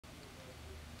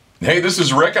Hey, this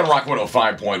is Rick on Rock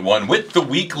 105.1 with the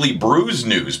weekly Brews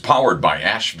news powered by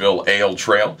Asheville Ale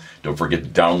Trail. Don't forget to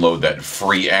download that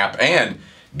free app and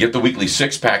get the weekly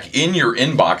six-pack in your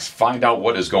inbox. Find out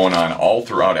what is going on all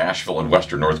throughout Asheville and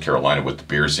Western North Carolina with the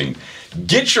beer scene.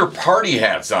 Get your party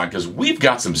hats on because we've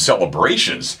got some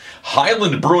celebrations.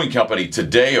 Highland Brewing Company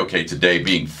today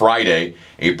being Friday,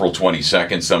 April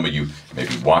 22nd. Some of you may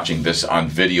be watching this on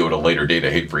video at a later date. I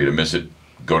hate for you to miss it.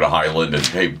 Go to Highland and,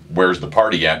 hey, where's the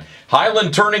party at?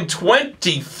 Highland turning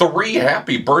 23.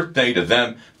 Happy birthday to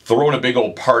them. Throwing a big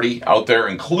old party out there,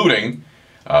 including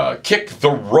Kick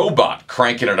the Robot,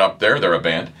 cranking it up there. They're a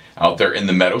band out there in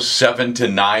the meadow, 7 to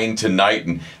 9 tonight,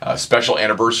 and special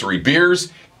anniversary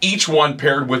beers, each one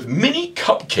paired with mini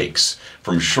cupcakes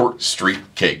from Short Street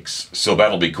Cakes. So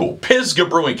that'll be cool. Pisgah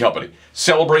Brewing Company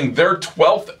celebrating their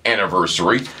 12th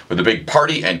anniversary with a big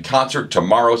party and concert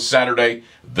tomorrow, Saturday,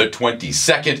 the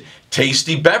 22nd.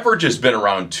 Tasty Beverage has been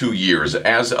around 2 years.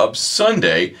 As of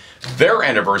Sunday, their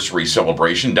anniversary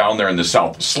celebration down there in the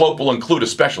South Slope will include a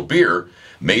special beer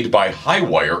made by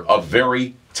Highwire, a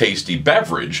very tasty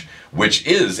beverage, which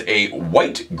is a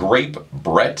white grape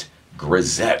Brett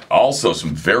Grisette. Also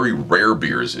some very rare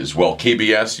beers as well.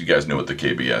 KBS, you guys know what the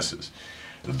KBS is.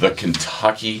 The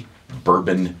Kentucky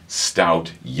Bourbon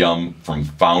Stout, yum, from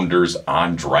Founders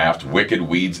on Draft, Wicked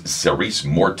Weeds, Cerise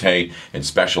Morte, and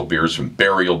special beers from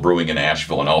Burial Brewing in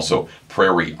Asheville, and also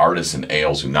Prairie Artisan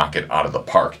Ales, who knock it out of the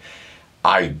park.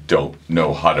 I don't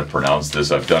know how to pronounce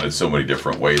this. I've done it so many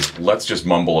different ways. Let's just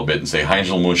mumble a bit and say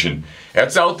Heinzelmuschen.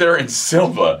 That's out there in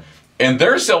Silva, and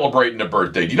they're celebrating a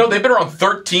birthday. You know, they've been around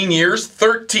 13 years.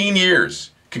 13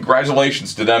 years.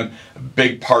 Congratulations to them.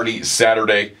 Big party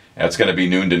Saturday. That's going to be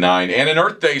noon to 9. And an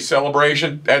Earth Day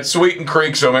celebration at Sweeten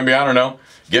Creek. So maybe, I don't know,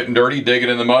 getting dirty, digging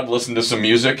in the mud, listening to some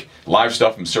music. Live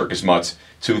stuff from Circus Mutts,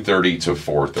 2:30 to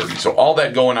 4:30. So all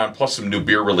that going on, plus some new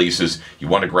beer releases. You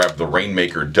want to grab the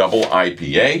Rainmaker Double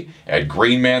IPA at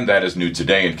Greenman. That is new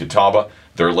today in Catawba.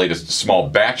 Their latest small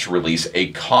batch release,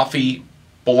 a coffee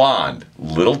blonde.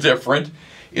 Little different.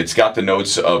 It's got the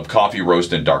notes of coffee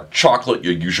roast and dark chocolate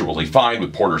you usually find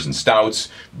with porters and stouts,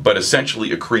 but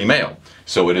essentially a cream ale.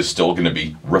 So it is still going to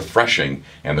be refreshing.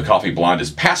 And the Coffee Blonde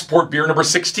is Passport Beer number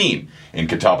 16 in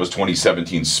Catawba's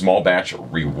 2017 Small Batch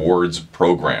Rewards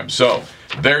Program. So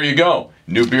there you go.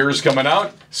 New beers coming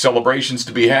out, celebrations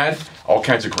to be had. All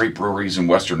kinds of great breweries in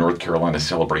Western North Carolina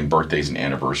celebrating birthdays and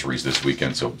anniversaries this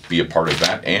weekend. So be a part of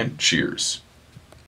that, and cheers.